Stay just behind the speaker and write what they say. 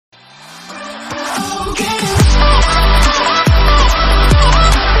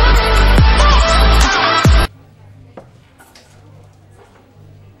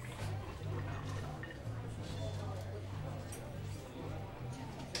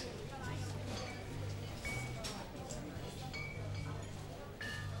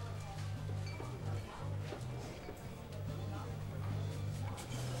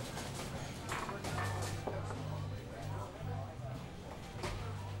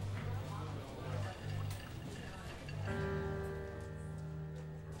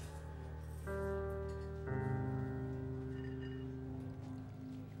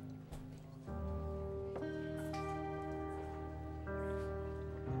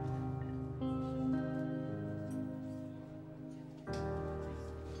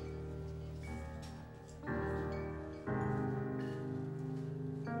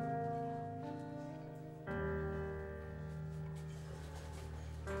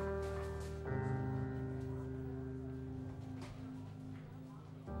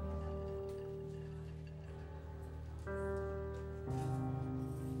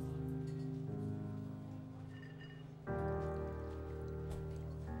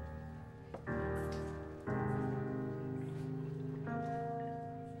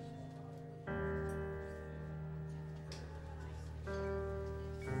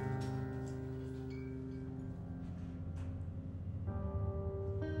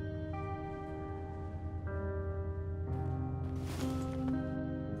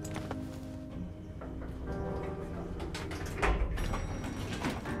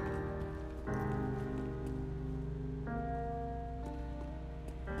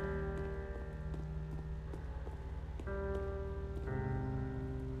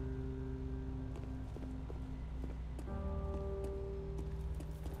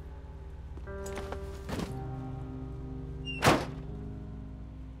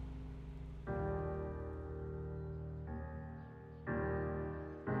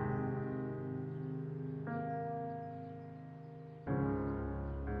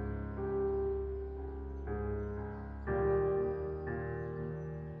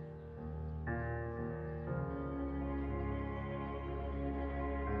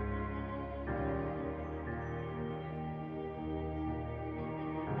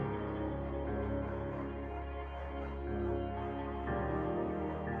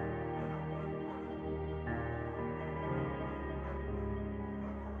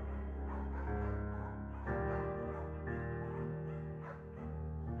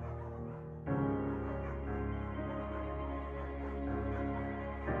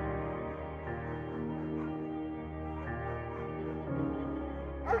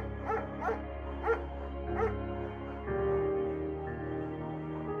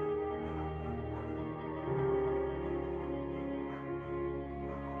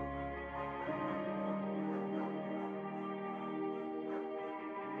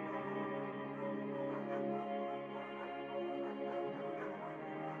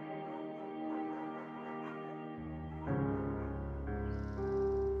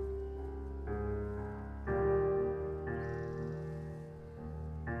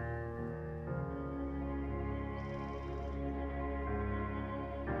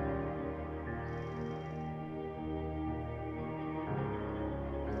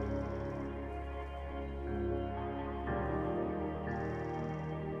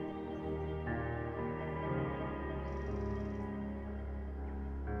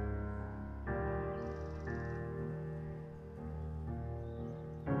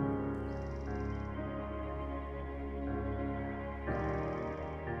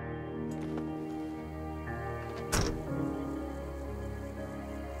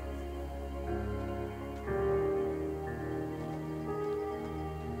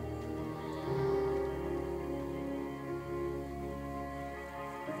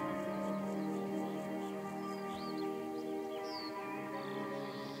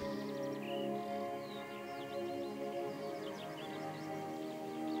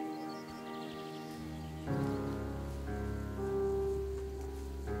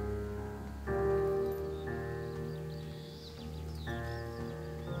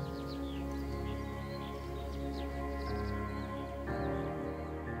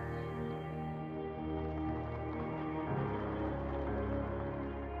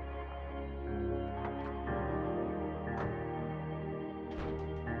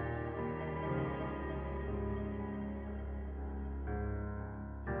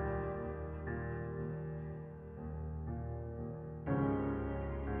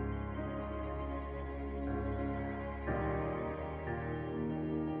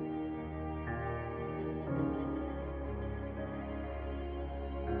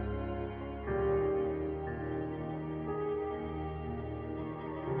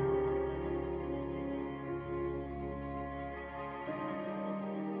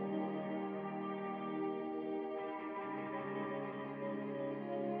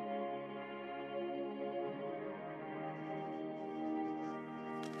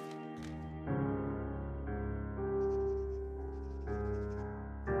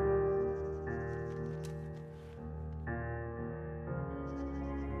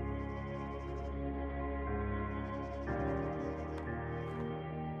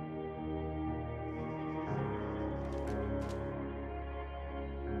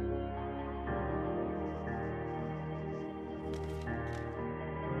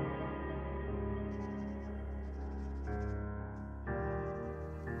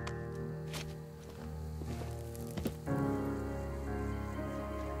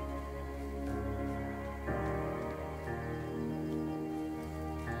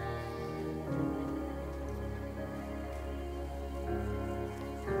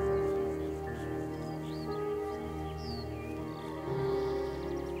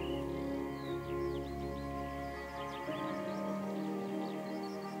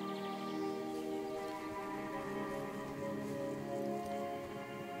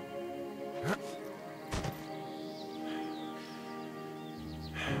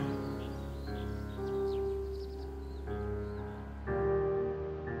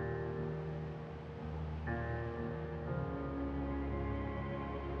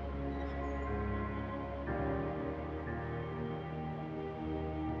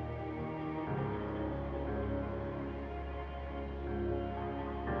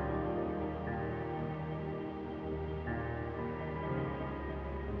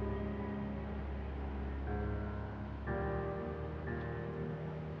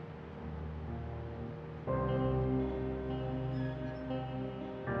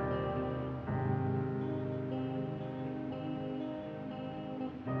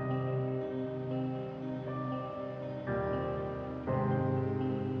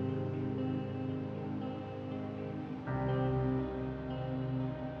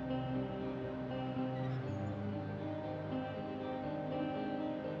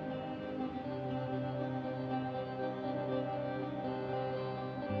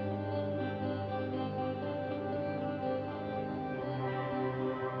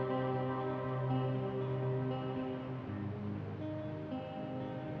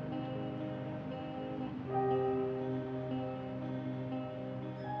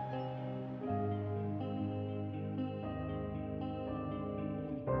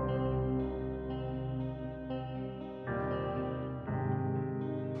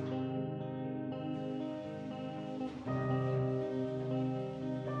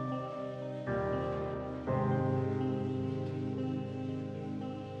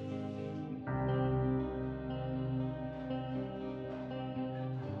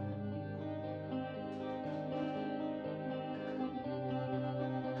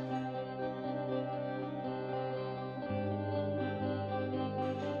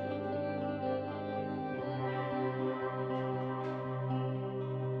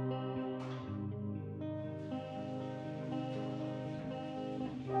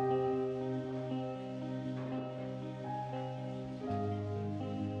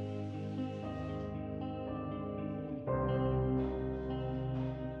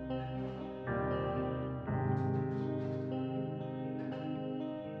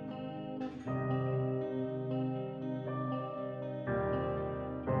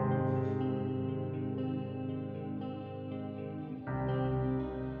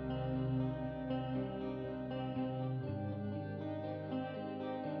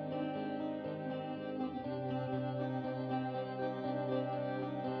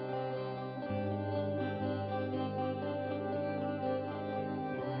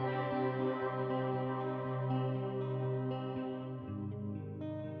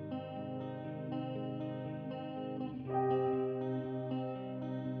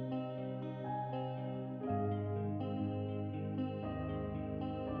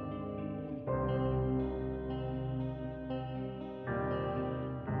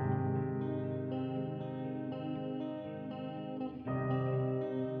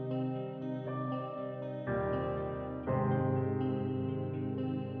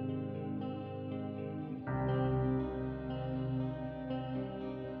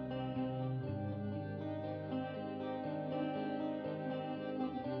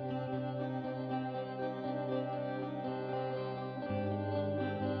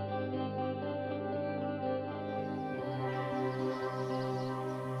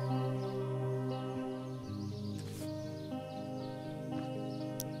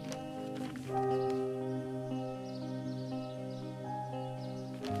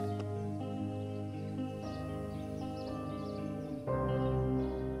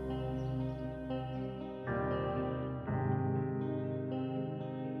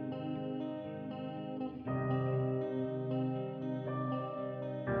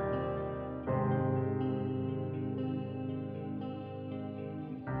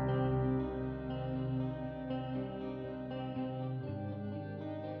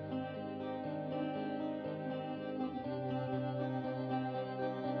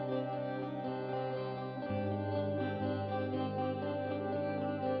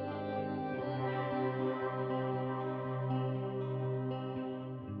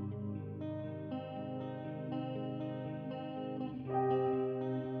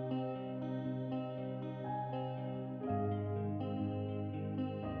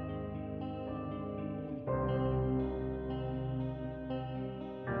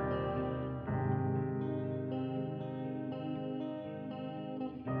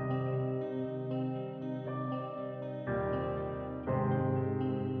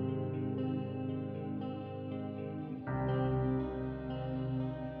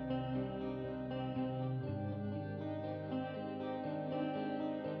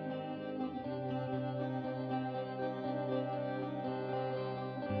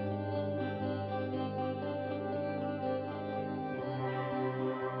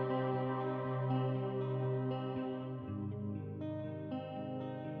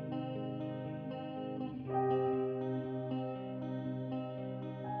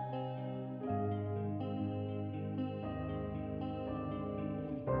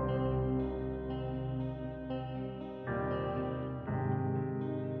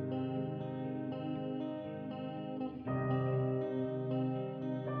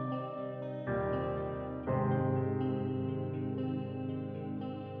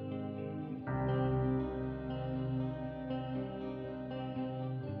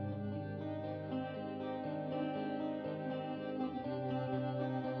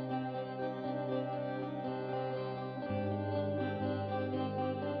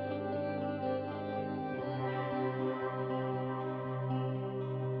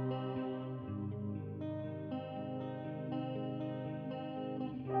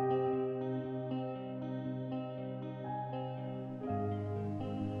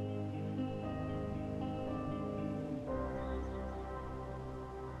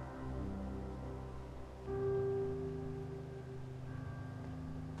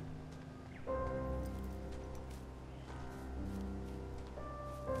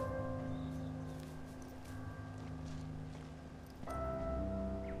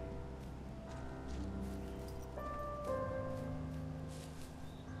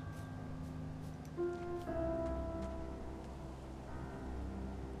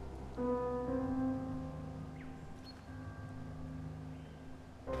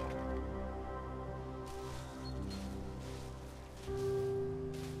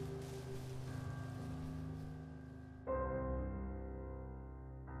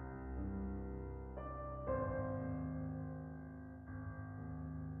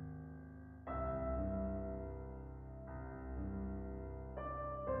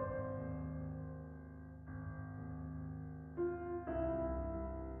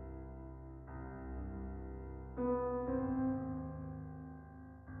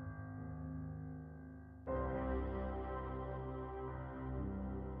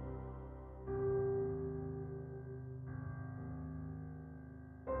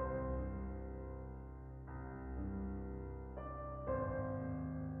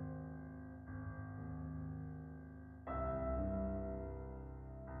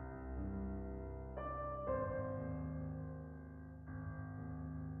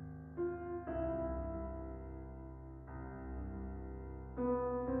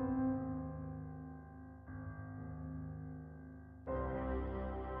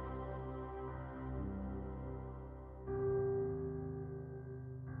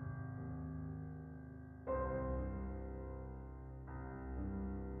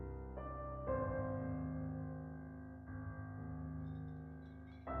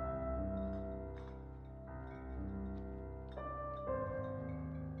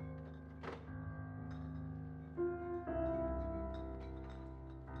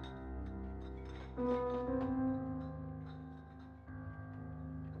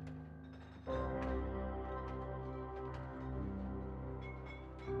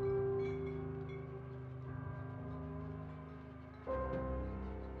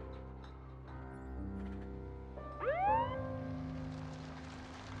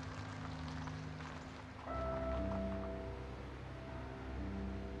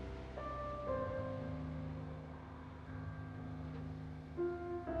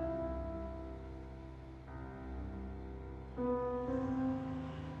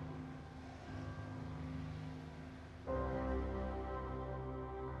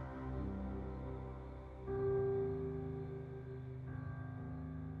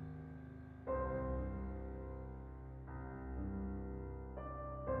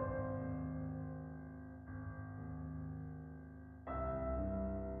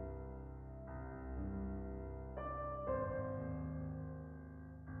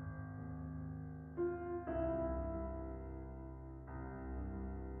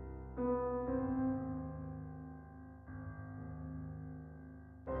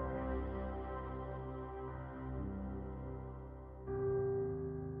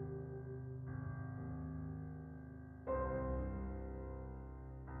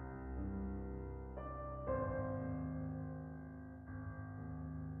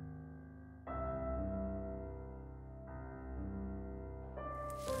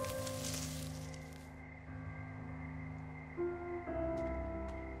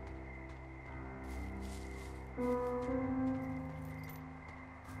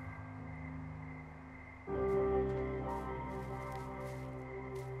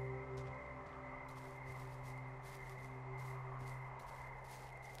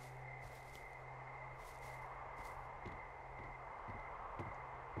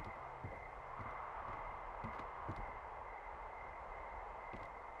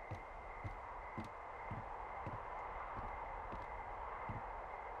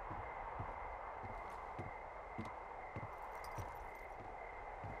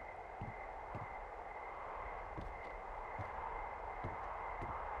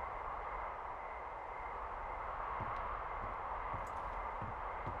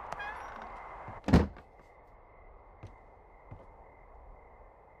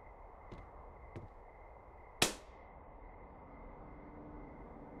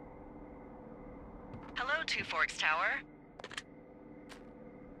Hello, Two Forks Tower.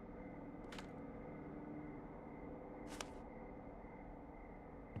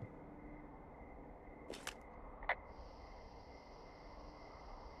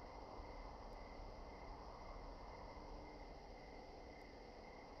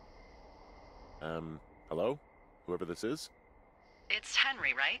 Hello? Whoever this is? It's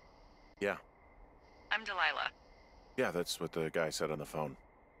Henry, right? Yeah. I'm Delilah. Yeah, that's what the guy said on the phone.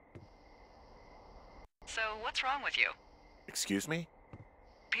 So, what's wrong with you? Excuse me?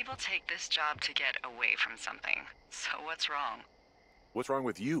 People take this job to get away from something. So, what's wrong? What's wrong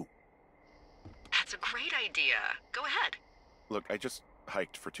with you? That's a great idea. Go ahead. Look, I just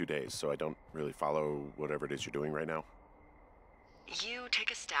hiked for 2 days, so I don't really follow whatever it is you're doing right now. You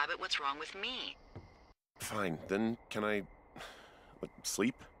take a stab at what's wrong with me. Fine, then can I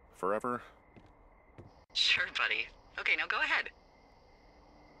sleep forever? Sure, buddy. Okay, now go ahead.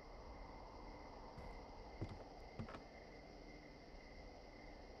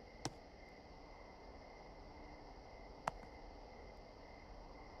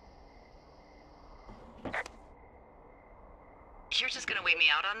 You're just gonna wait me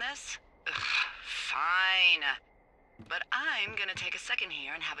out on this? Ugh, fine. But I'm gonna take a second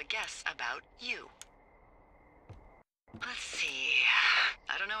here and have a guess about you. Let's see.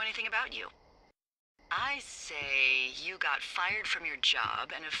 I don't know anything about you. I say you got fired from your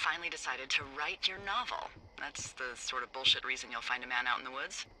job and have finally decided to write your novel. That's the sort of bullshit reason you'll find a man out in the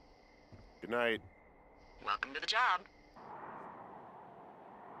woods. Good night. Welcome to the job.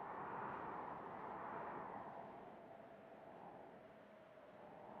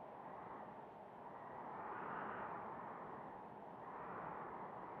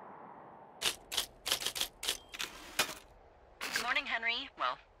 Good morning, Henry.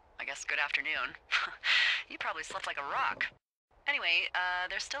 Well, I guess good afternoon. You probably slept like a rock. Anyway,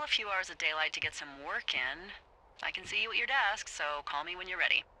 there's still a few hours of daylight to get some work in. I can see you at your desk, so call me when you're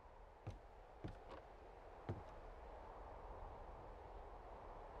ready.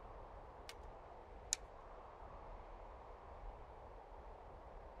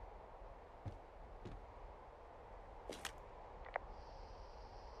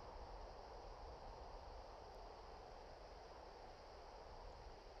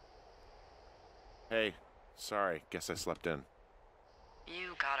 Hey, sorry, guess I slept in.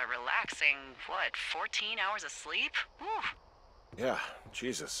 You got a relaxing, 14 hours of sleep? Whew. Yeah,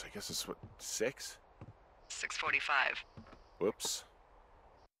 Jesus, I guess it's 6? 6:45. Whoops.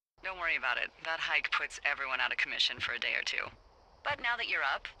 Don't worry about it. That hike puts everyone out of commission for a day or two. But now that you're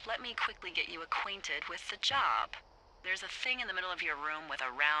up, let me quickly get you acquainted with the job. There's a thing in the middle of your room with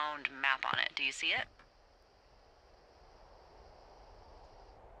a round map on it. Do you see it?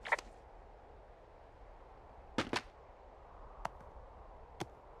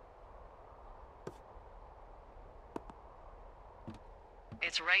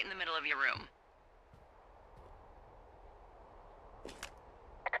 It's right in the middle of your room.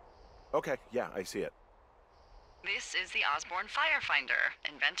 Okay, yeah, I see it. This is the Osborne Firefinder,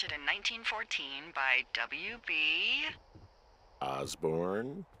 invented in 1914 by W.B.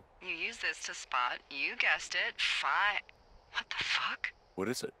 Osborne? You use this to spot, you guessed it, What the fuck? What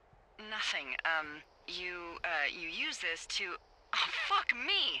is it? Nothing. You use this to... Oh, fuck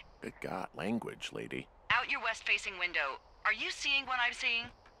me! Good God, language, lady. Out your west-facing window. Are you seeing what I'm seeing?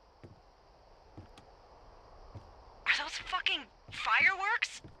 Are those fucking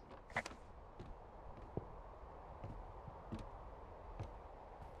fireworks?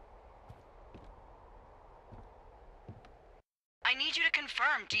 I need you to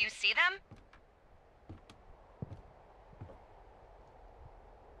confirm. Do you see them?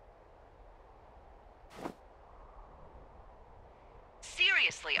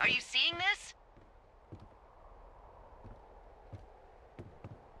 Seriously, are you seeing this?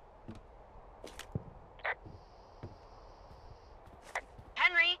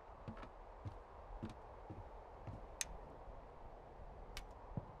 Henry?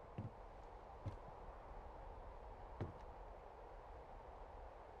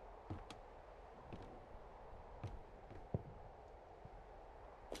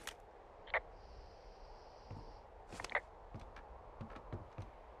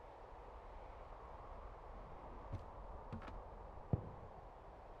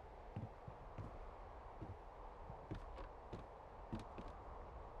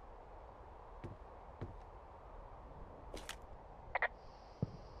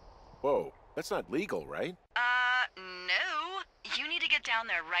 Whoa, that's not legal, right? No. You need to get down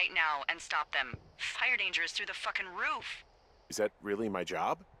there right now and stop them. Fire danger is through the fucking roof. Is that really my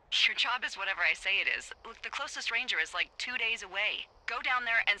job? Your job is whatever I say it is. Look, the closest ranger is like 2 days away. Go down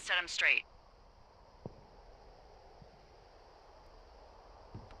there and set him straight.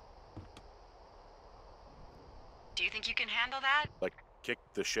 Do you think you can handle that? Like, kick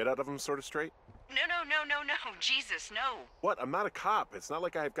the shit out of them sort of straight? No, no, no, no, no. Jesus, no. What? I'm not a cop. It's not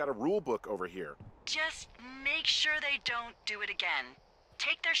like I've got a rule book over here. Just make sure they don't do it again.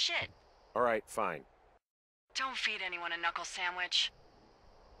 Take their shit. All right, fine. Don't feed anyone a knuckle sandwich.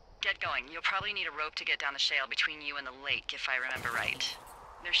 Get going. You'll probably need a rope to get down the shale between you and the lake, if I remember right.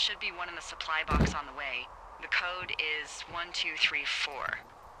 There should be one in the supply box on the way. The code is 1234.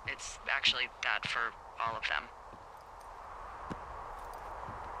 It's actually that for all of them.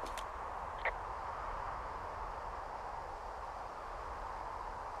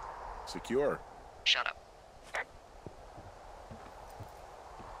 Secure. Shut up.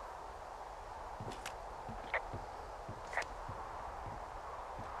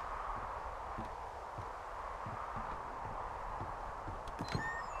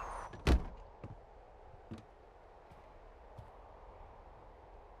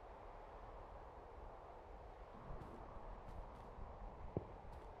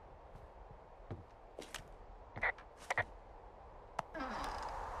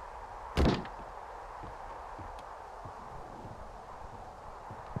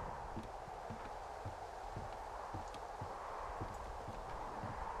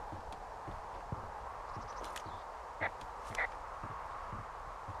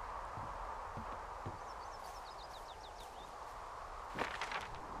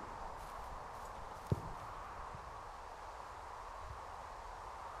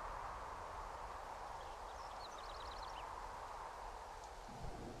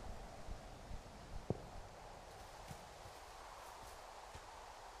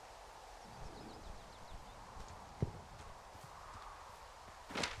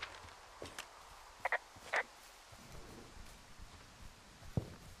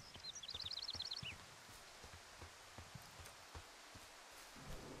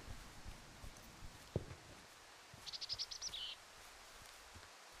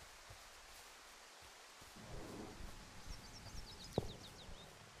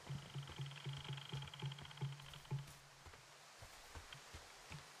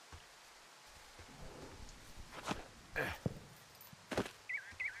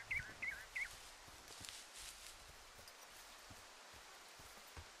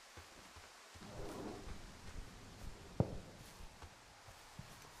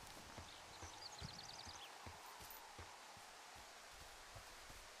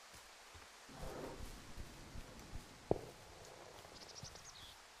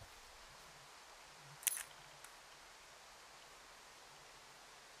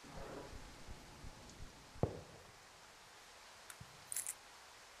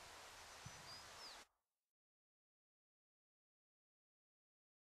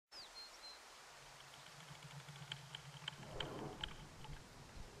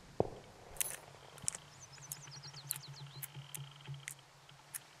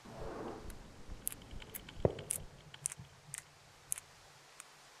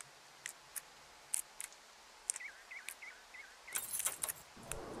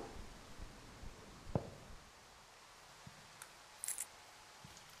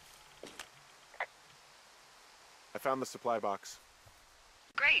 I found the supply box.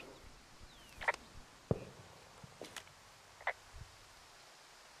 Great.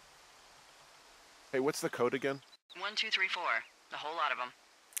 Hey, what's the code again? 1234. A whole lot of them.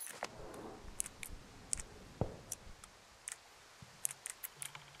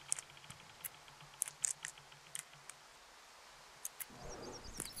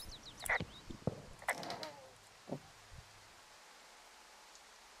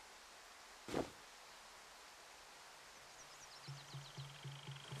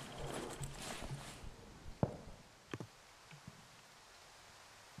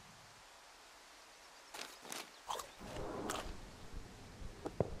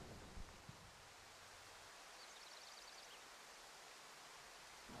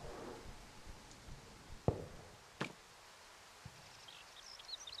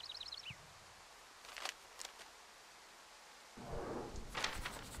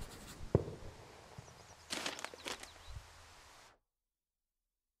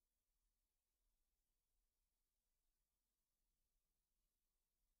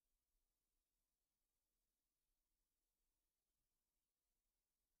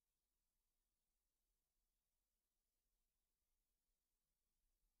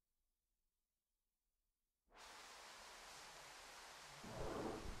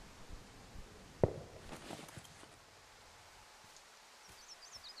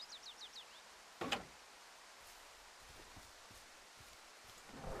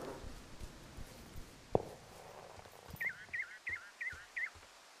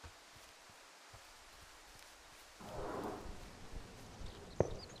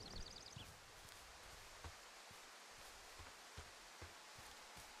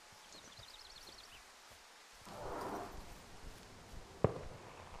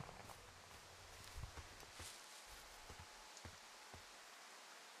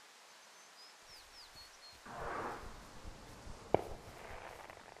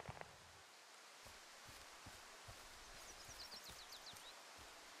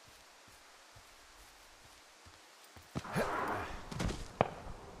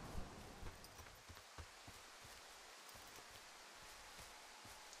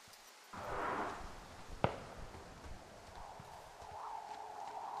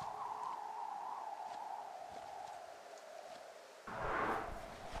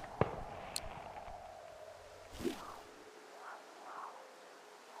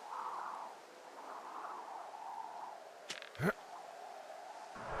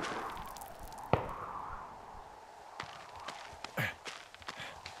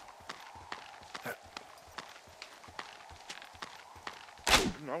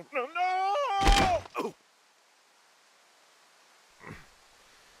 No, no, no! Oh.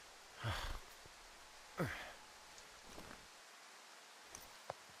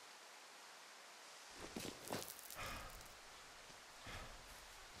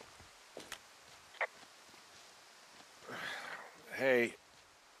 Hey,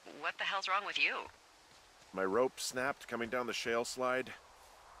 What the hell's wrong with you? my rope snapped coming down the shale slide.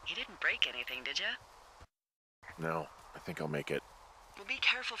 You didn't break anything, did you? No, I think I'll make it. Well, be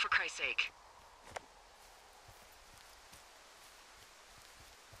careful for Christ's sake.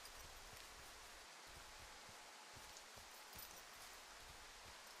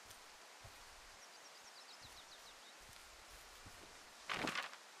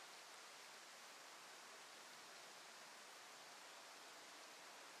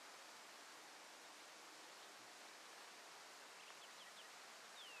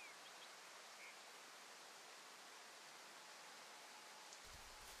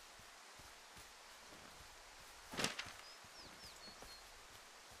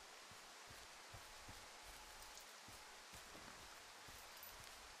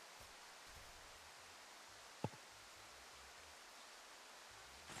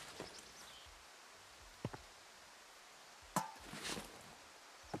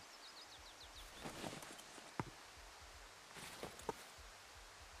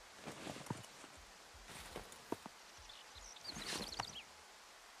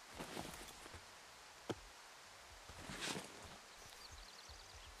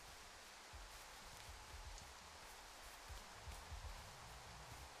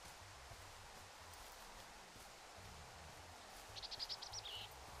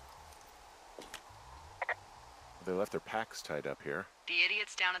 They left their packs tied up here. The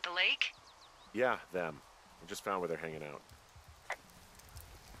idiots down at the lake? Yeah, them. I just found where they're hanging out.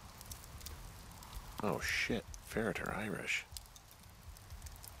 Oh shit, ferret are Irish.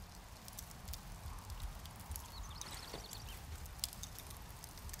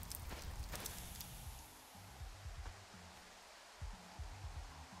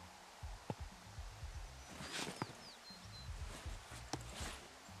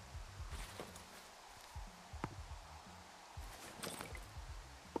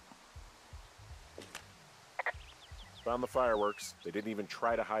 Found the fireworks. They didn't even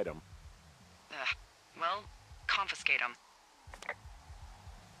try to hide them. Ugh. Well, confiscate them.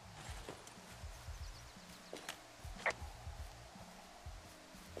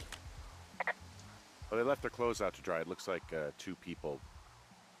 Well, they left their clothes out to dry. It looks like two people.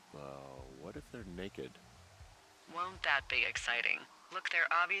 What if they're naked? Won't that be exciting? Look,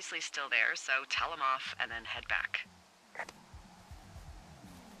 they're obviously still there, so tell them off and then head back.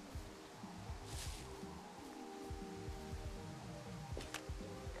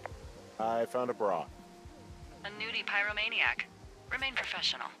 I found a bra. A nudie pyromaniac. Remain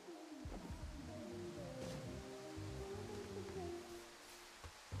professional.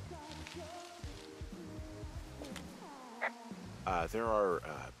 There are,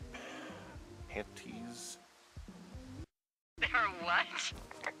 panties? There are what?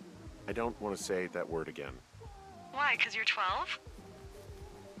 I don't want to say that word again. Why, 'cause you're 12?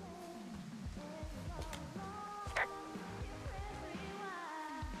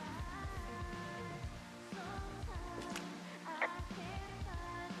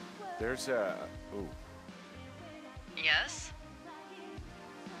 There's a... Ooh. Yes?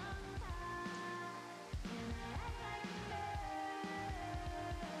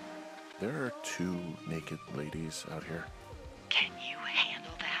 There are two naked ladies out here. Can you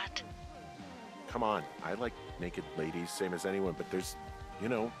handle that? Come on, I like naked ladies, same as anyone, but there's, you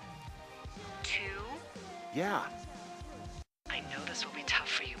know... Two? Yeah. I know this will be tough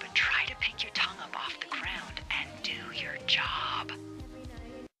for you, but try to pick your tongue up off the ground and do your job.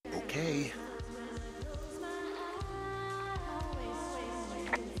 Okay.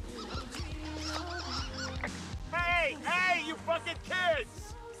 Hey! Hey, you fucking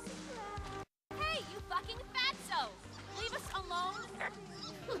kids! Hey, you fucking fatso! Leave us alone!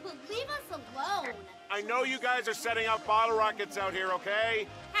 Leave us alone! I know you guys are setting up bottle rockets out here, okay?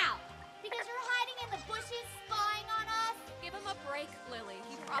 How? Because you're hiding in the bushes, spying on us? Give him a break, Lily.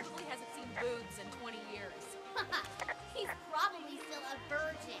 He probably hasn't seen boobs in 20 years. He's probably still a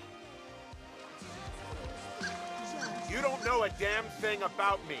virgin. You don't know a damn thing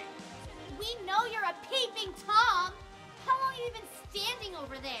about me. We know you're a peeping Tom! How long have you been standing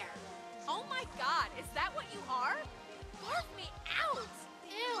over there? Oh my god, is that what you are? Barf me out!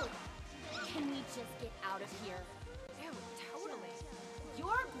 Ew! Can we just get out of here? Ew, totally.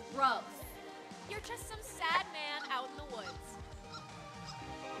 You're gross. You're just some sad man out in the woods.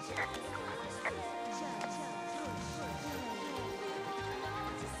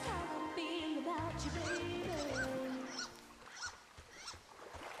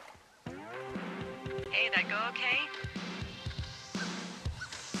 Did that go okay?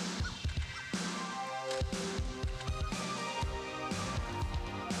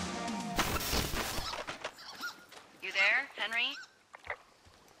 You there, Henry?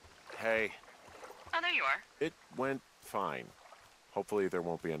 Hey, Oh, there you are. it went fine. Hopefully there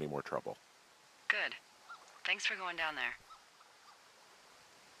won't be any more trouble. Good. Thanks for going down there.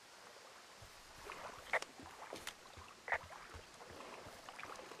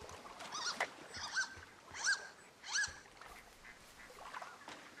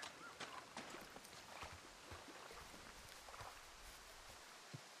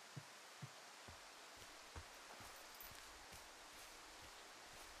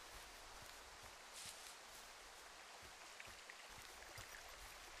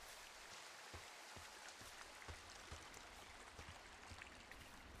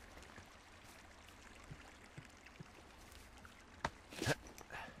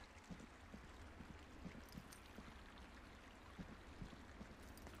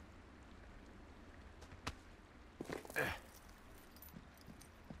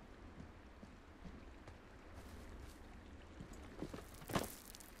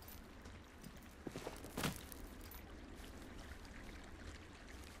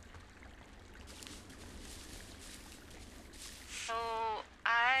 So,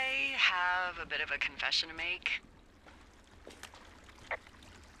 I have a bit of a confession to make.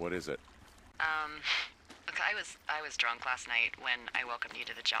 What is it? Look, I was drunk last night when I welcomed you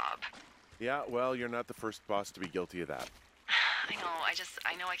to the job. Yeah, well, you're not the first boss to be guilty of that. I know,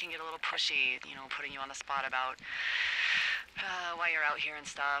 I know I can get a little pushy, putting you on the spot about why you're out here and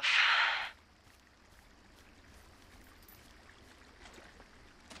stuff.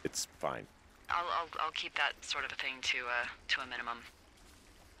 It's fine. I'll keep that sort of a thing to a minimum.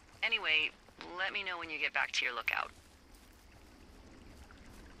 Anyway, let me know when you get back to your lookout.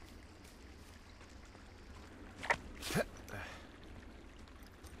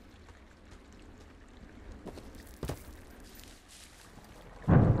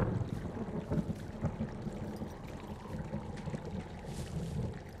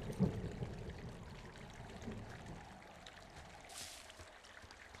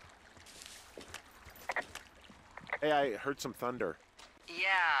 Hey, I heard some thunder. Yeah,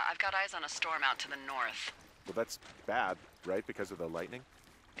 I've got eyes on a storm out to the north. Well, that's bad, right? Because of the lightning?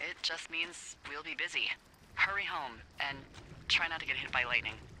 It just means we'll be busy. Hurry home, and try not to get hit by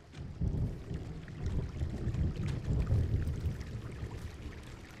lightning.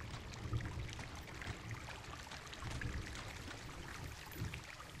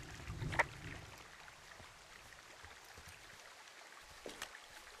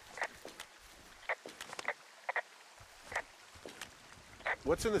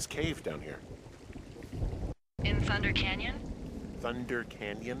 What's in this cave down here? In Thunder Canyon? Thunder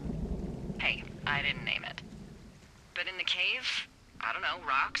Canyon? Hey, I didn't name it. But in the cave, I don't know,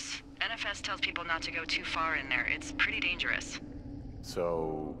 rocks? NFS tells people not to go too far in there. It's pretty dangerous.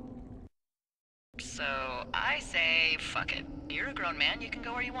 So I say, fuck it. You're a grown man, you can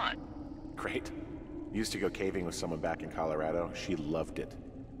go where you want. great. Used to go caving with someone back in Colorado. She loved it.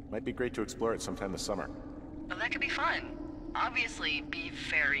 Might be great to explore it sometime this summer. Well, that could be fun. Obviously, be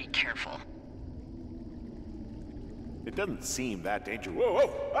very careful. It doesn't seem that dangerous. Whoa,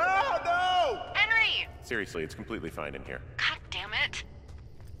 whoa! Ah, no! Henry! Seriously, it's completely fine in here. God damn it.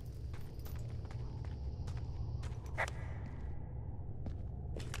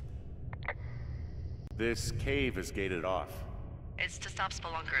 This cave is gated off. It's to stop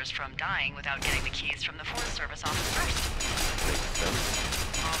spelunkers from dying without getting the keys from the Forest Service office first. Makes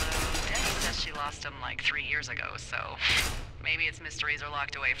sense. Although, Denny says she lost them like 3 years ago, so maybe its mysteries are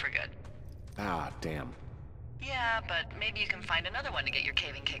locked away for good. Ah, damn. Yeah, but maybe you can find another one to get your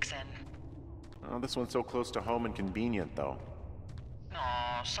caving kicks in. Oh, this one's so close to home and convenient, though.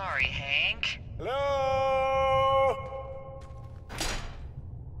 Aw, sorry, Hank. Hello?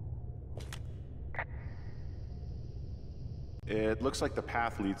 It looks like the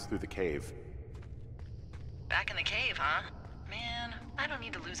path leads through the cave. Back in the cave, huh? Man, I don't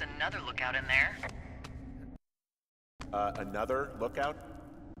need to lose another lookout in there. Another lookout?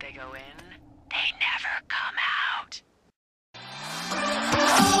 They go in, they never come out.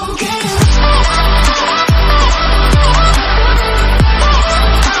 Okay.